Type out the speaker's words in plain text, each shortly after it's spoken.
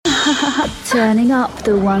Turning up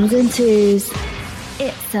the ones and twos.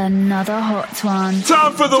 It's another hot one.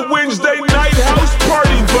 Time for the Wednesday night house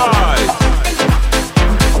party vibe.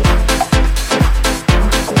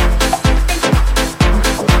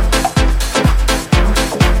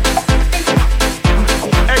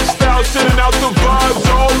 X-Style sending out the vibes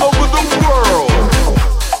all over the world.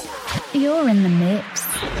 You're in the mix.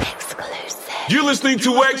 Exclusive. You're listening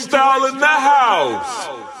to X-Style in the house.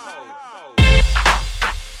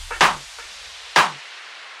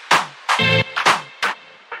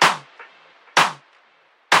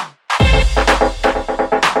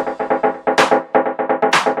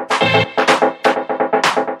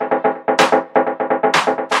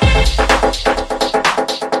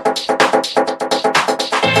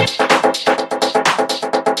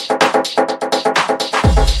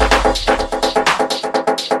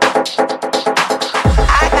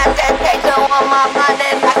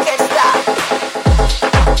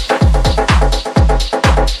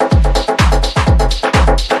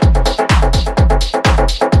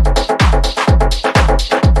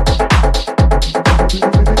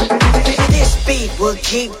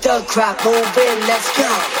 Keep the crowd moving, let's go.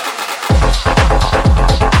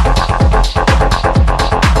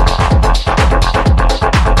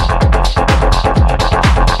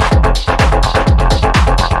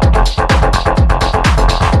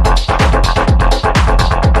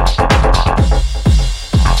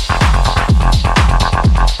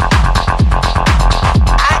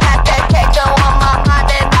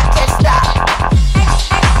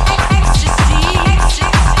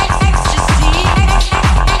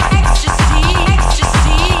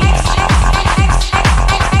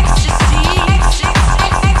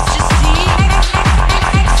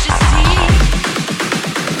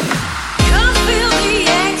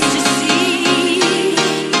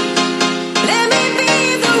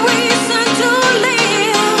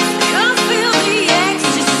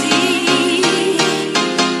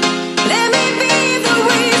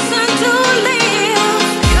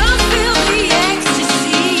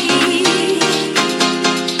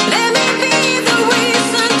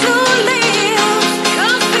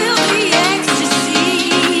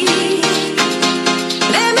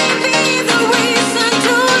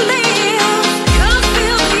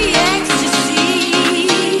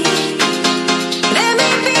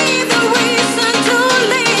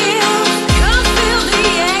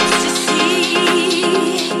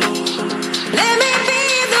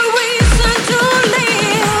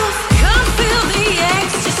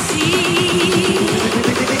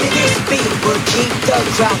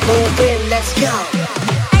 Drop moving, let's go.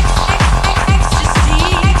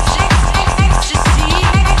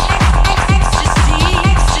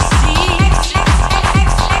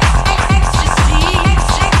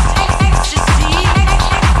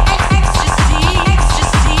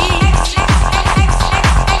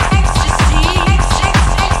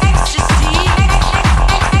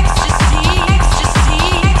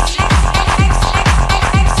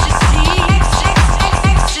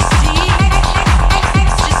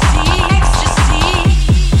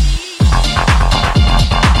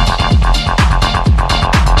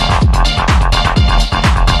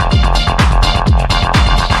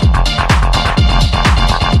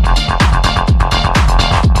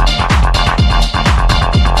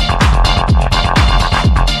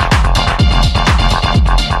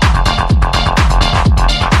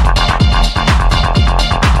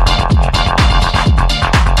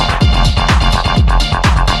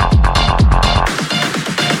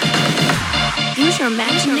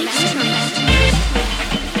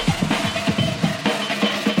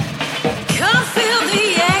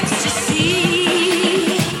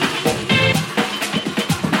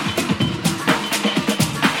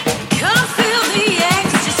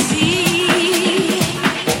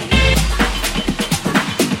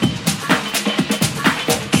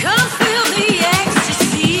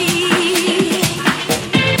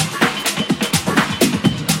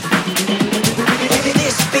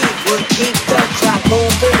 Keep the crowd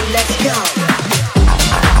moving, let's go.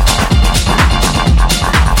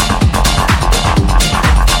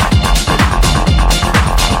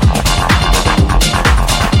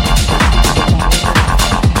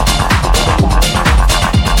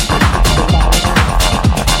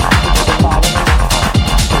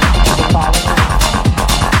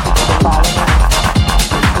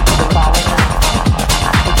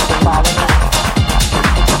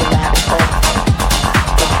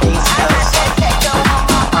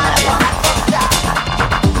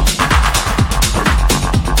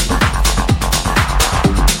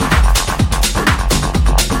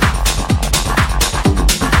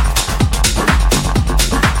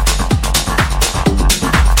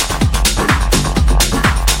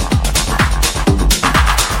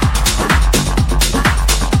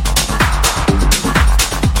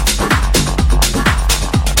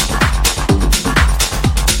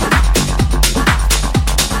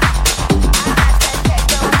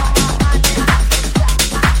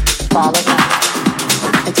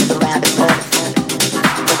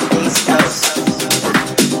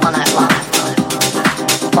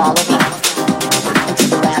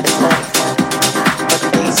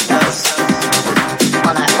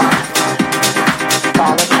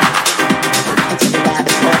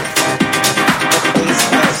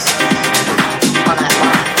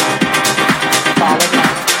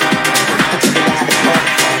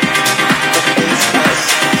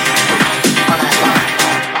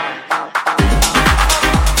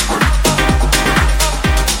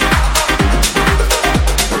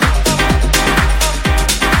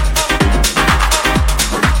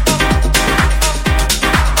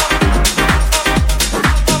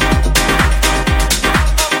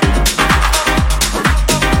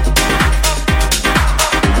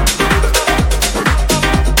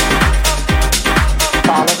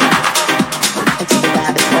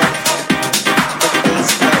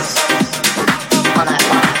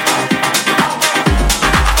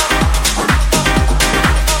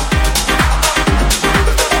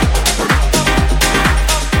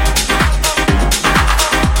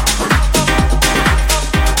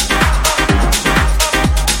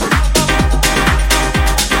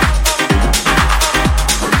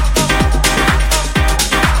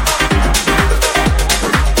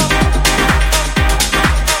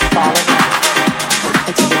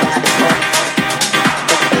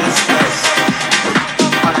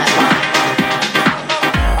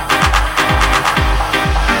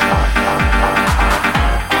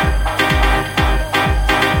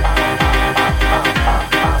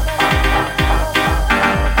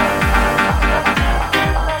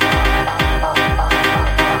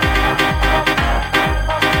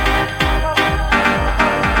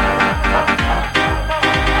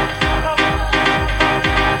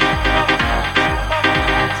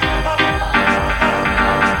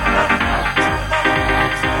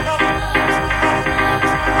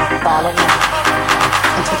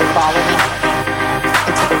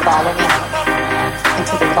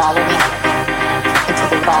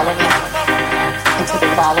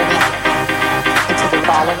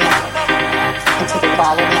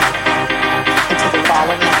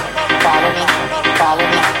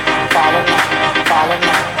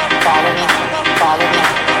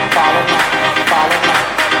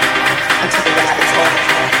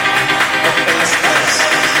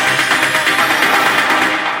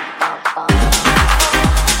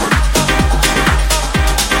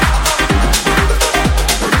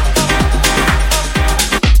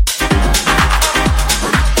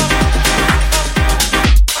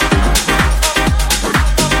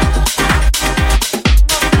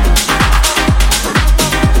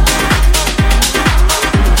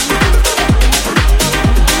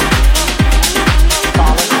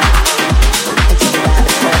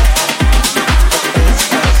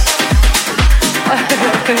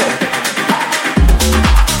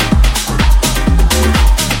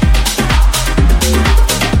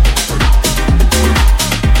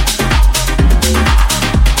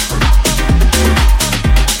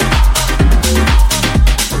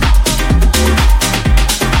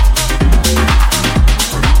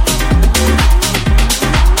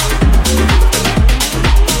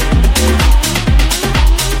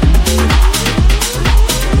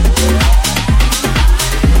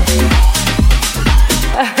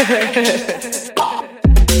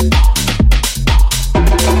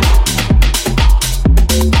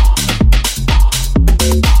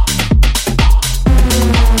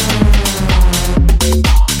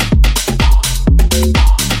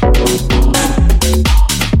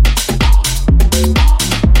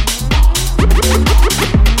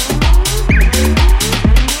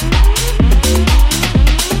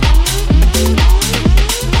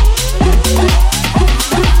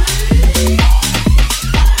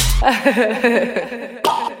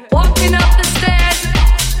 Walking up the stairs.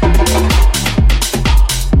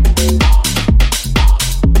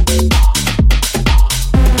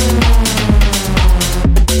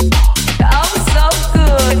 Oh, so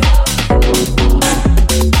good.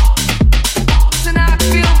 And I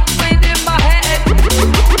feel wind in my head.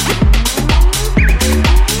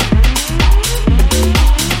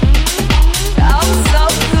 Oh, so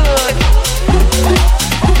good.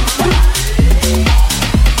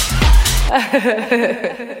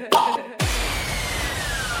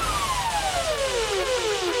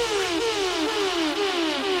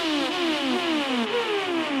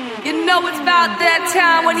 You know it's about that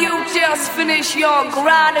time when you just finish your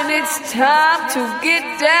grind and it's time to get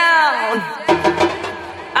down.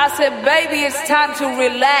 I said, baby, it's time to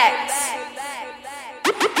relax.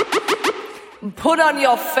 Put on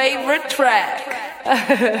your favorite track.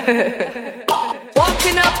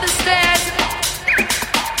 Walking up the stairs.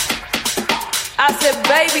 I said,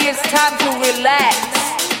 baby, it's time to relax.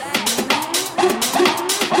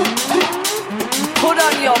 Put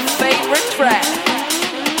on your favorite track.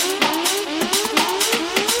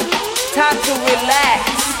 Time to relax.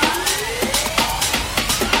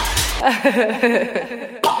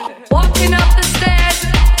 Walking up the stairs.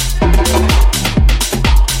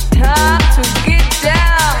 Time to get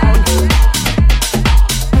down.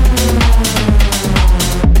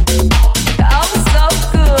 Oh, so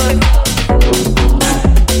good.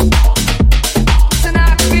 And I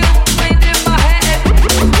feel wind in my head.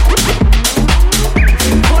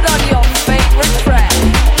 Put on your favorite track.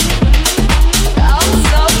 Oh,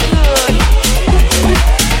 so good.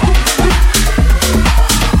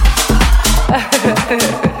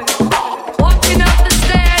 Walking up the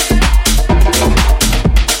stairs.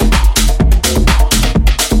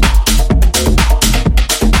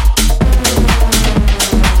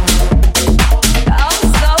 Oh,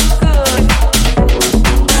 so good.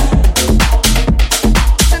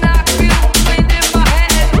 And I feel wind in my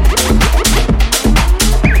head.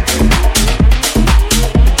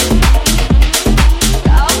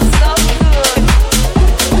 Oh, so good.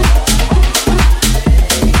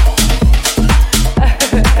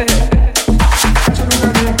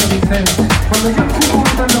 Cuando yo fumo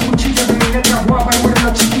botando cuchillos de mi letra guapa y mueren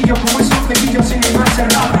los chiquillos como esos cepillos sin igual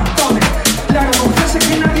cerrado. Entonces, claro, con frases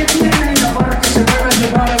que nadie tiene y las barras que se mueven de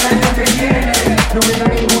para el año que viene. No me da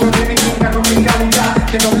ninguno de mi quinta con mi calidad.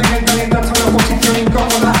 Que doblega el talento hasta una posición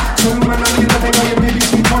incómoda. Soy una mierda, tengo yo vivir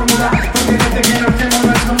sin fórmula. Porque desde que nacemos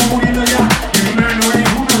no estamos muriendo ya. Mi hermano es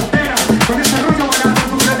una hortera. Con ese rollo barato,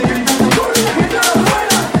 tú de gritando, ¡corre la gente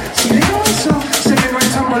afuera! Si digo eso, sé que no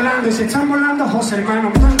están volando. Y si están volando, José,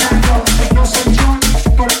 hermano, no soy yo,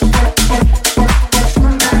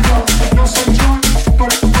 no soy yo,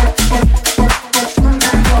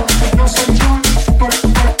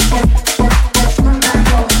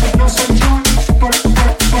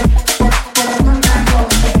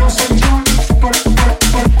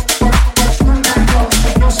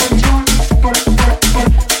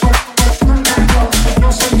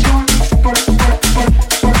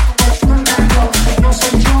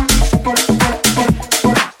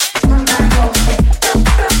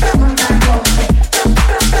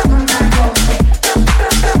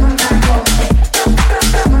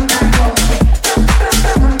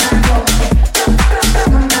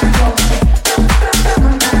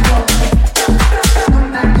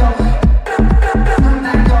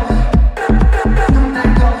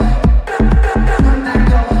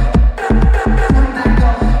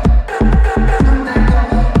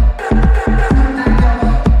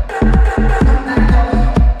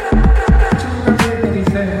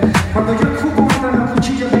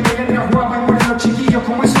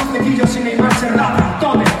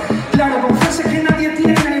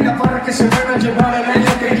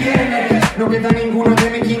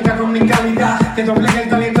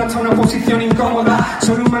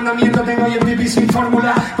 mandamiento tengo y el pipí sin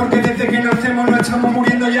fórmula, porque desde que nacemos no estamos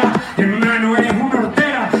muriendo ya. Hermano, eres una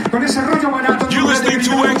hortera, con ese rollo barato. You listening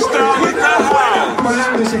to Extra in the house.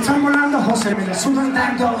 Volando y se están volando, José, me la sudan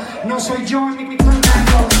tanto. No soy yo, ni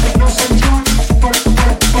tanto. No soy yo, por tanto.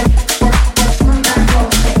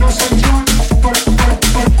 No soy yo, por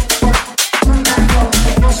tanto.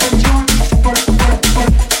 No soy yo, por tanto.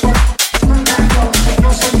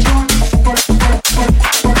 No soy yo, por tanto.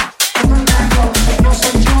 No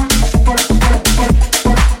soy yo, por tanto.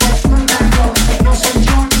 No soy yo, por tanto. No soy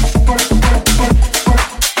yo,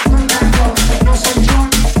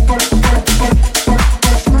 por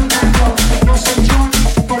no soy yo,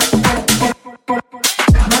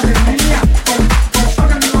 madre mía,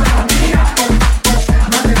 toca mi bola mía,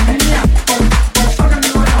 madre mía, toca mi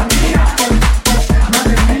bola mía,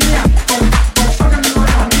 madre mía, toca mi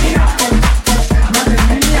bola mía, madre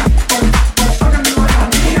mía, toca mi bola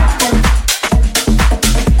mía.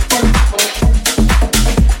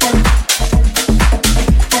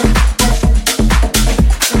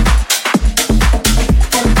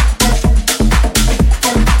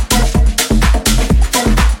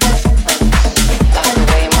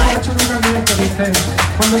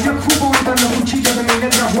 Cuando yo escupo botan los cuchillos de mis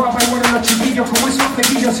letras guapas y mueren los chiquillos como esos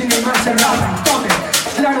pequillos sin el mar se rapan. Entonces,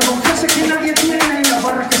 claro, con frases que nadie tiene y las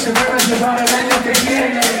barras que se van a llevar el año que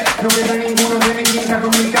viene. No queda ninguno de mi quinta con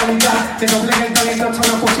mi calidad. Te doblega el talento hasta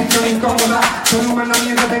una posición incómoda. Con un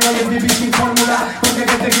mandamiento tengo y el pipí sin fórmula, porque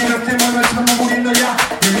desde que nacemos no estamos muriendo ya.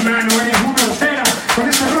 Hermano, eres una hortera, con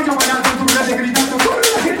ese rollo barato en tu red gritando ¡corre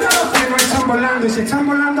la gente! Que no están volando y se están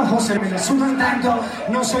volando, José, me la sudan tanto.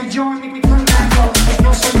 No soy yo, ni tanto.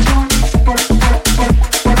 No soy yo, por tanto.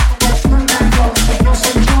 No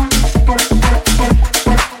soy yo, por tanto.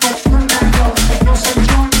 No soy yo, por tanto. No soy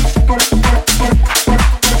yo, por tanto.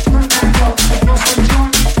 No soy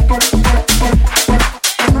yo,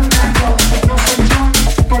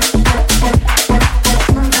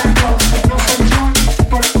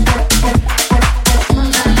 por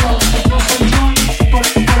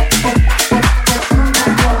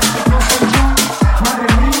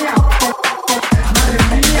madre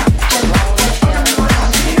mía.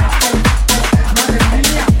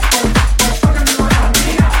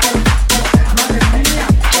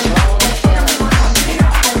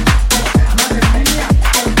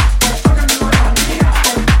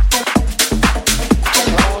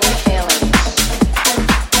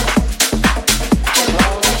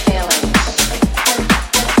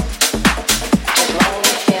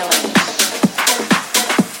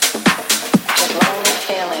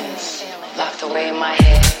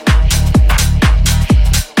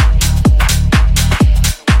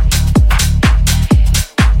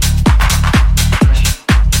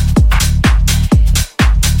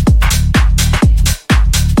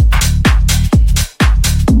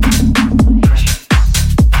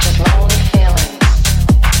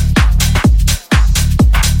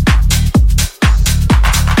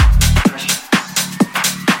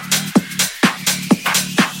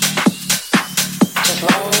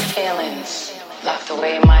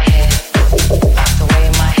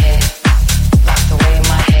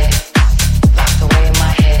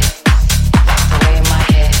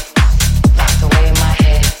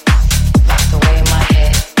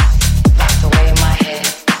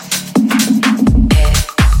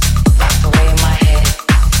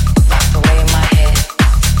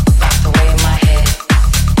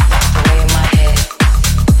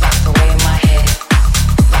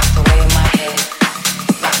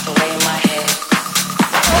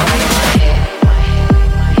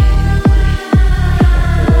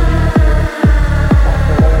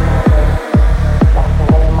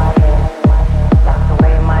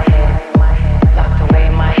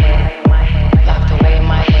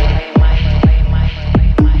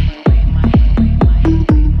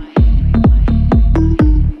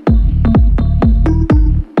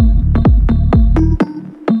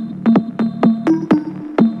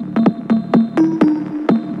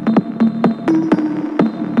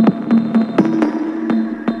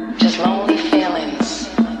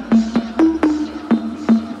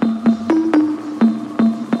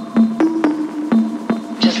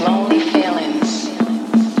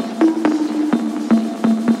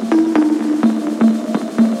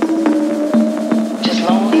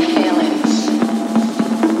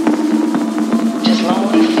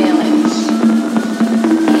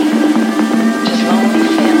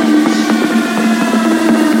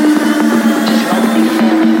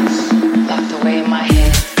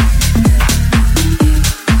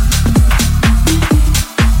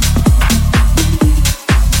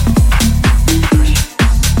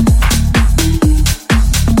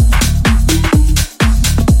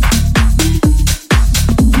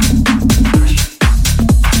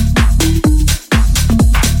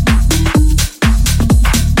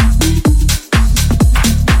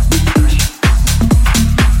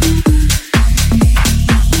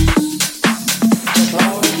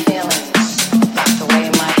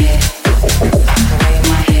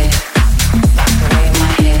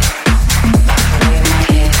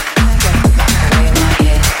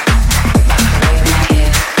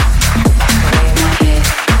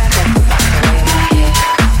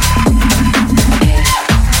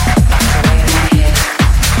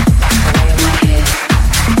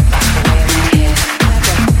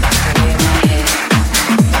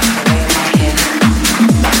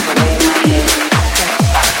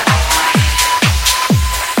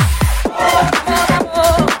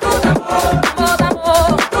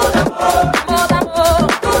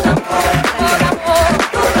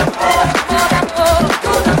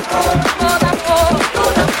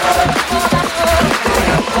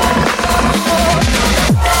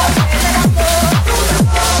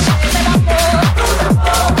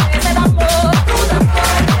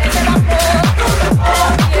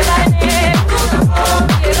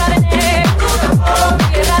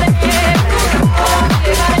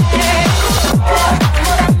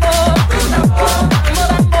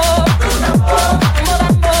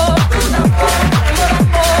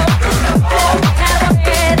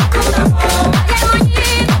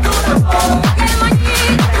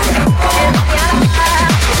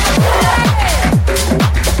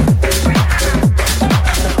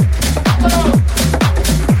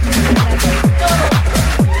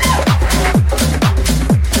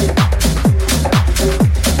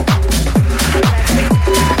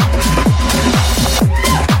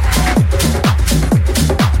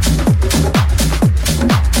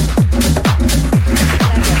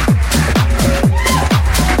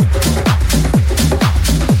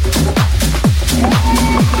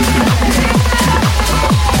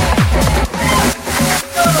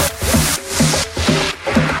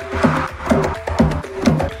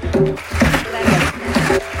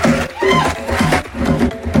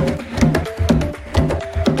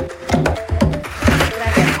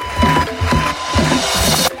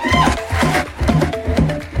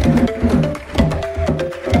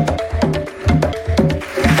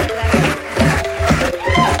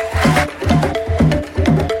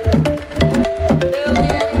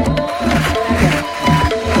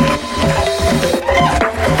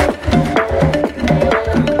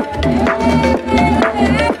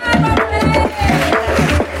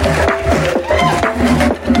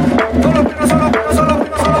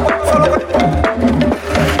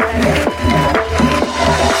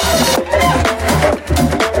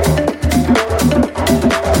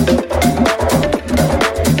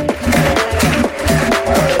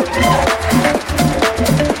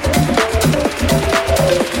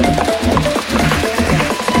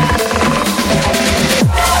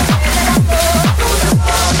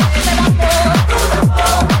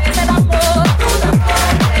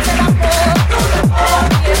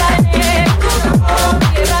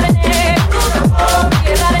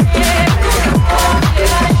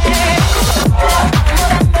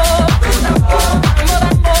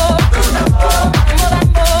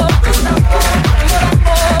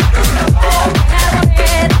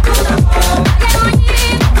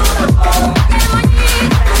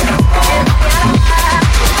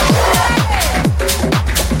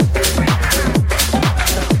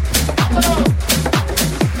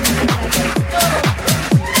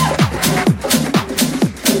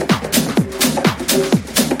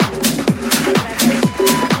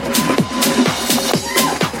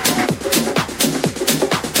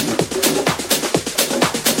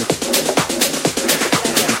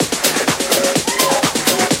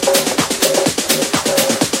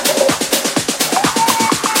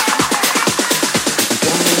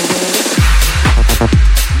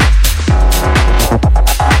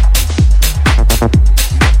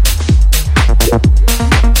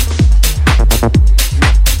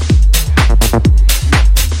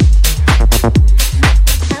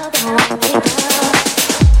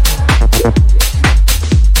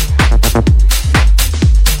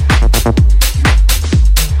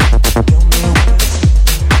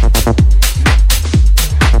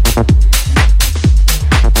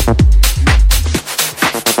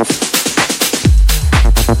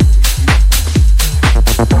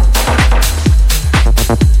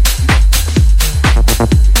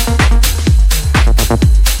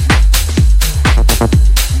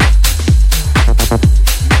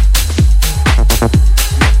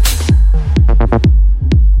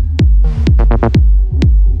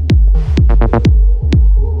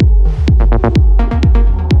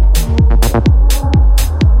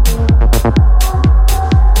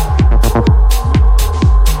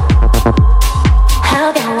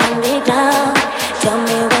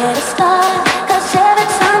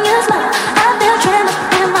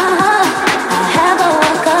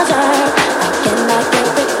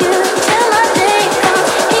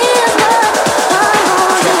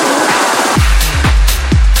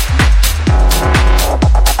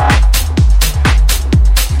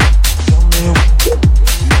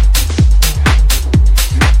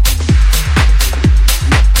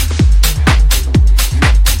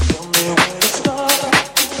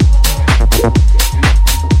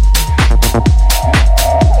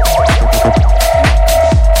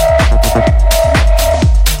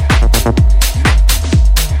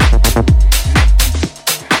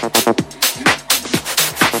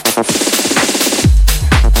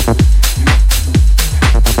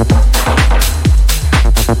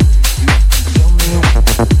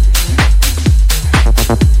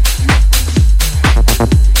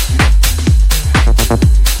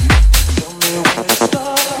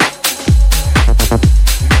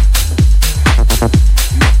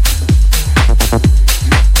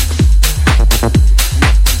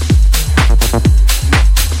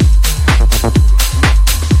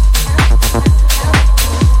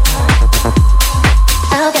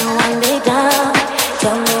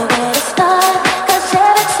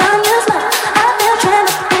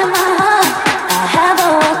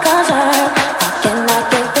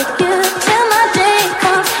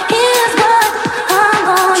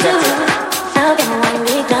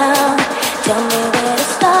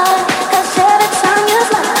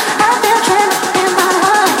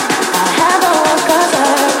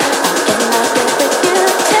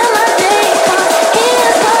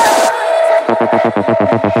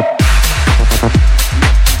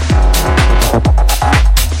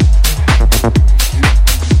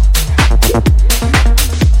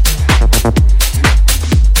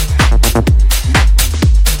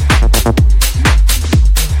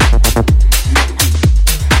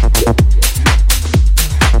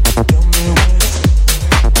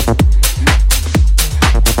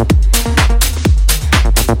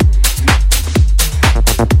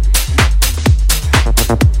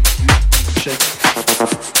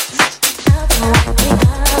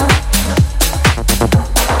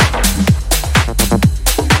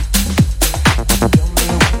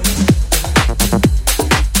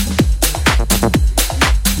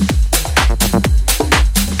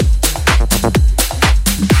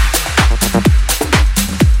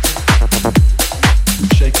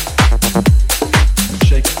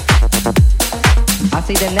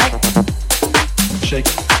 see the neck. Shake.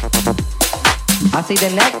 I see the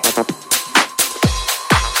neck.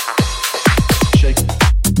 Shake.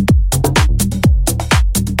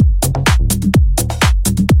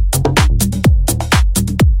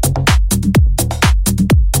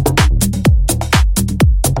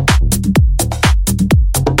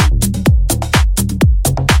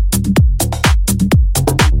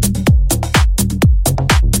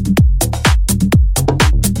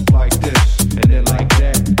 Like this and then like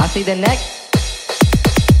that. I see the neck.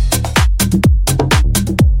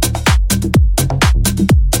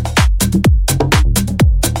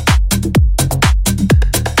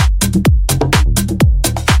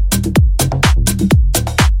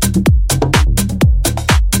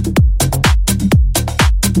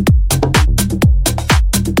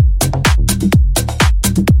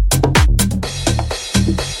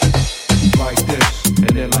 Like this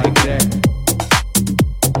and then like that.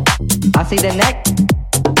 I see the neck.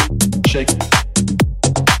 Shake.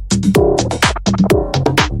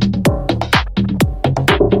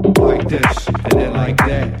 Like this and then like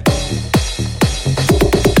that.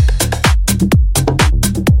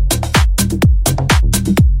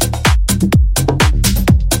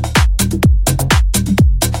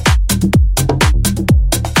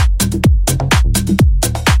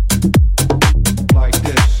 Like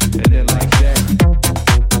this and then like that.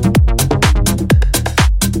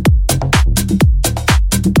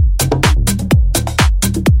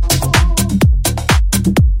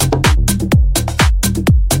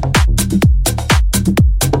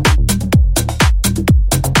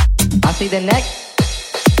 I see the neck.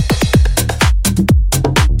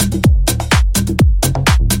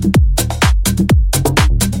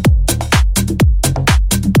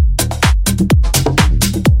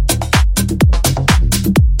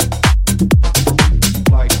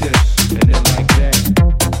 Like this and then like that.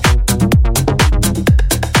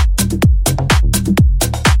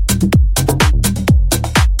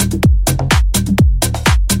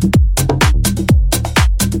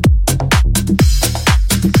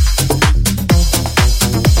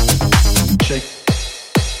 Shake.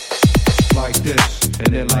 Like this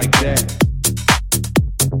and then like that.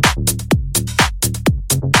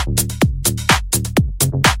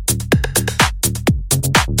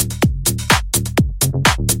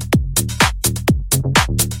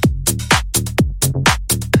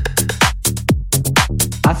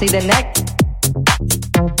 I see the neck.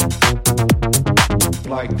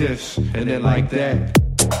 Like this and then like that.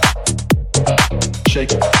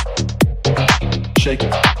 Shake. Shake.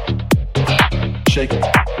 Shake.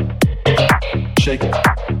 Shake. Shake.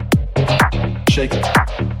 Shake.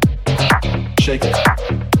 Shake.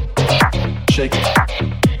 Shake.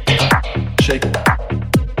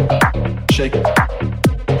 Shake. Shake.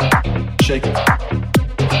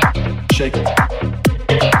 Shake.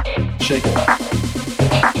 Shake.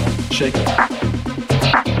 Shake.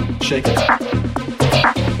 Shake.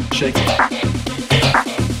 Shake.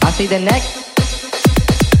 I see the neck.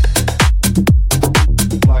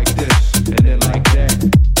 Like this and then like that.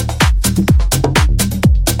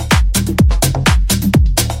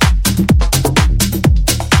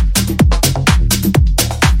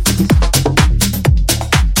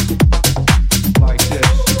 Like this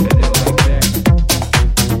and then like that.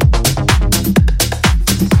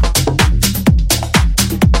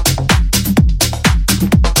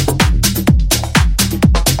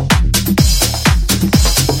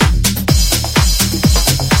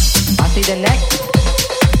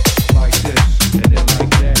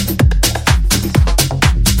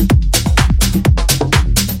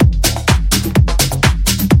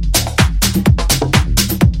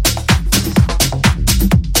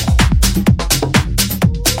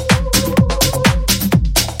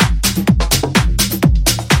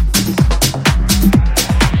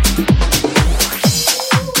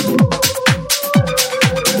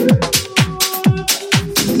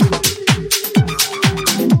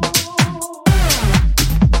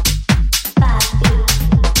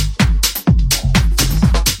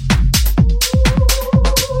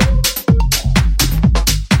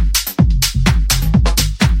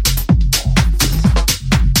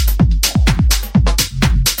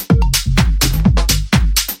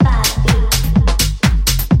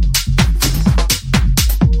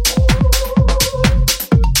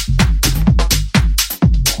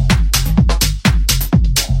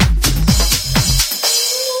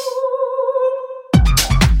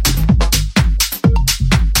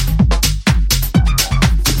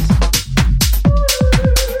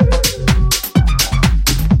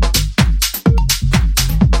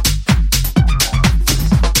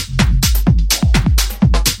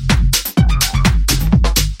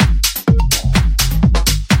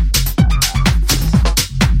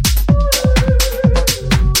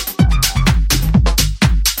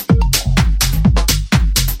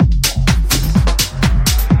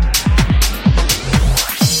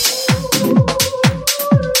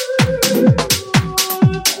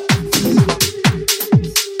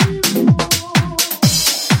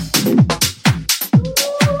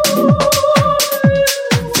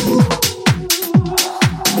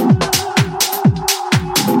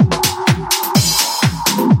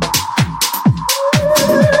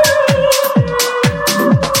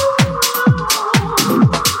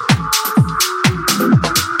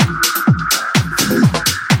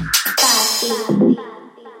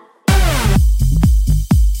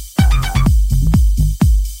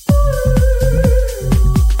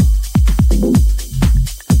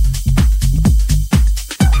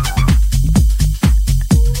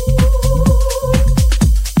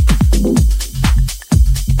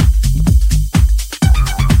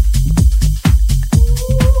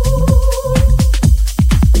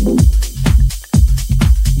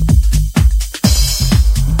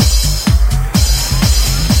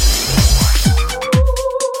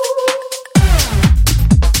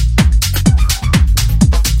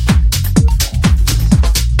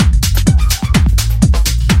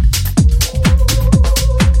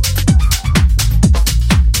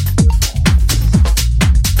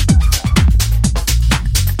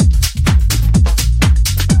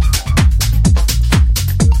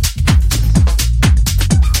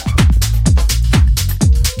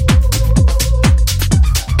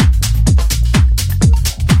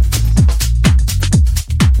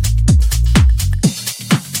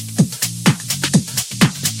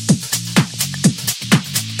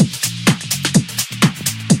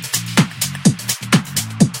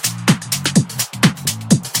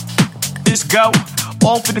 Disco,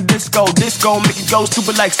 off in the disco. Disco make it go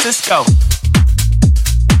stupid like Cisco.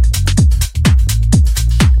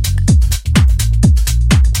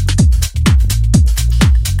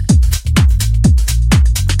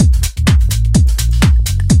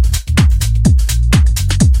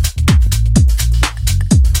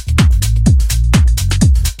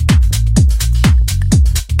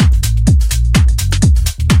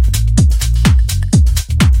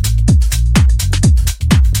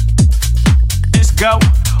 Go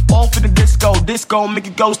off in the disco, disco make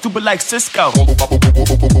it go stupid like Cisco. Time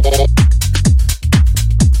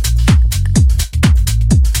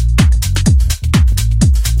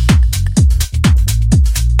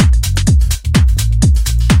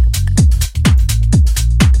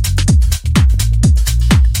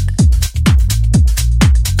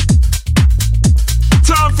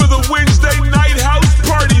for the Wednesday night house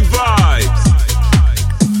party vibes.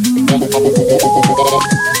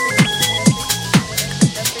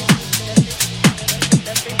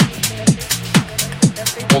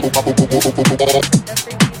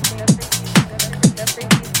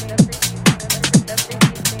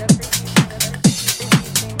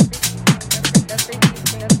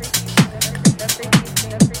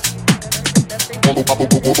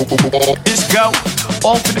 Disco,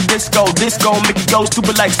 off in the disco, disco make it go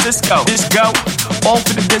stupid like Cisco. Disco, off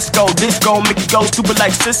in the disco, disco make it go stupid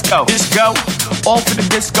like Cisco. Disco, off in the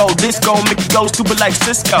disco, disco make it go stupid like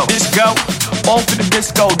Cisco. Disco, off in the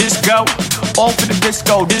disco, disco, off in the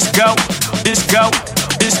disco, disco, disco,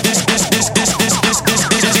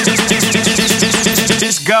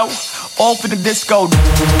 disco, off in the disco.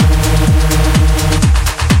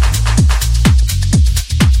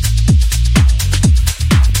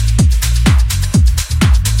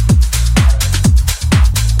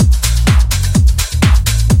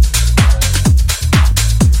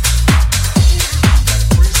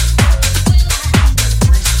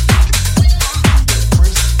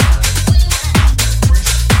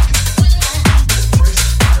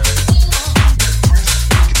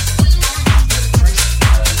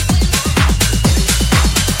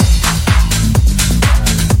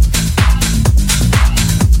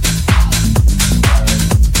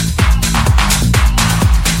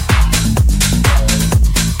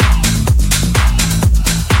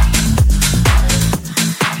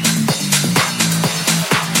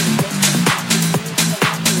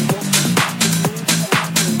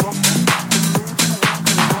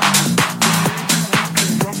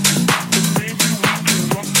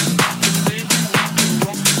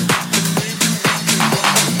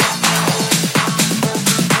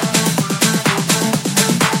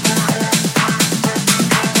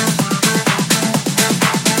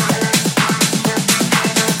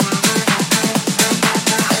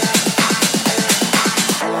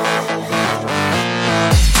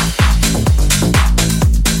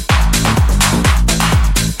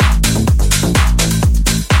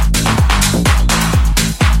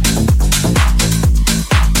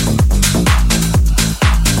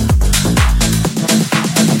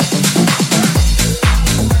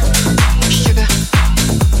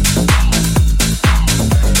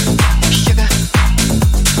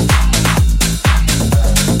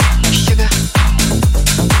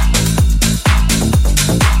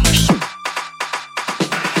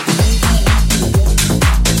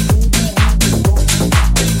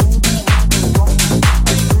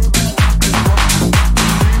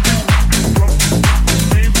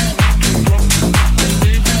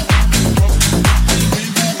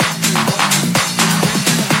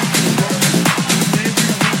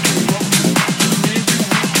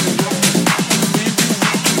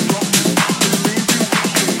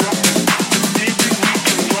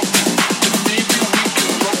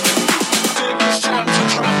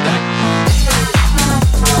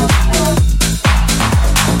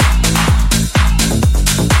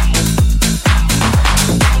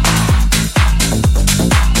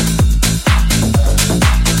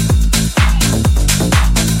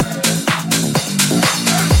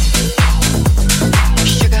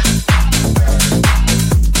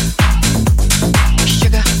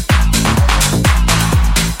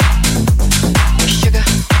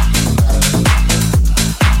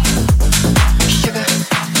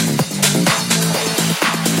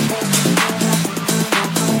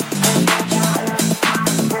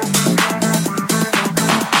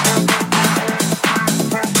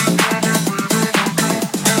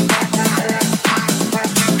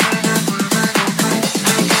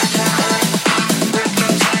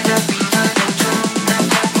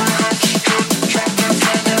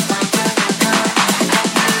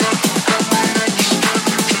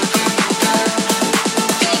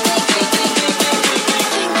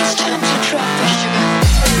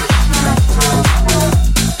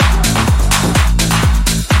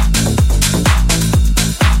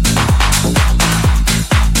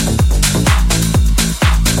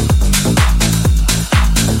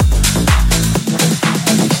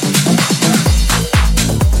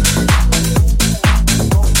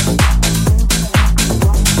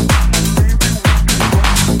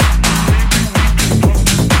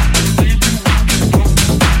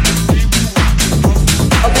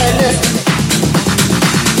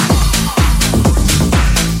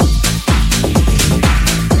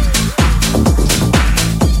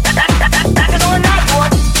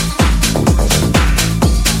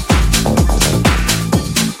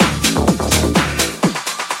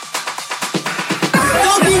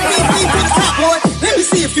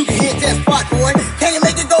 you can hit that spot, boy. Can you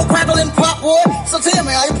make it go crackle and pop, boy? So tell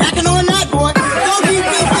me, are you packing or not, boy? Don't beat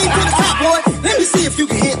me to the top, boy. Let me see if you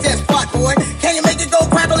can hit that spot, boy. Can you make it go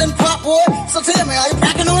crackle and pop, boy? So tell me, are you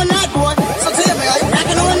packing or not, boy? So tell me, are you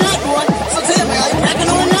packing or not, boy? So tell me, are you packing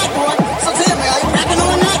or not, boy? So tell me, are you packing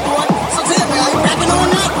or not, boy? So tell me, are you packing or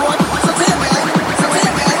not, boy? So tell me, are you, so tell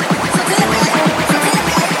me, so tell me, so tell me.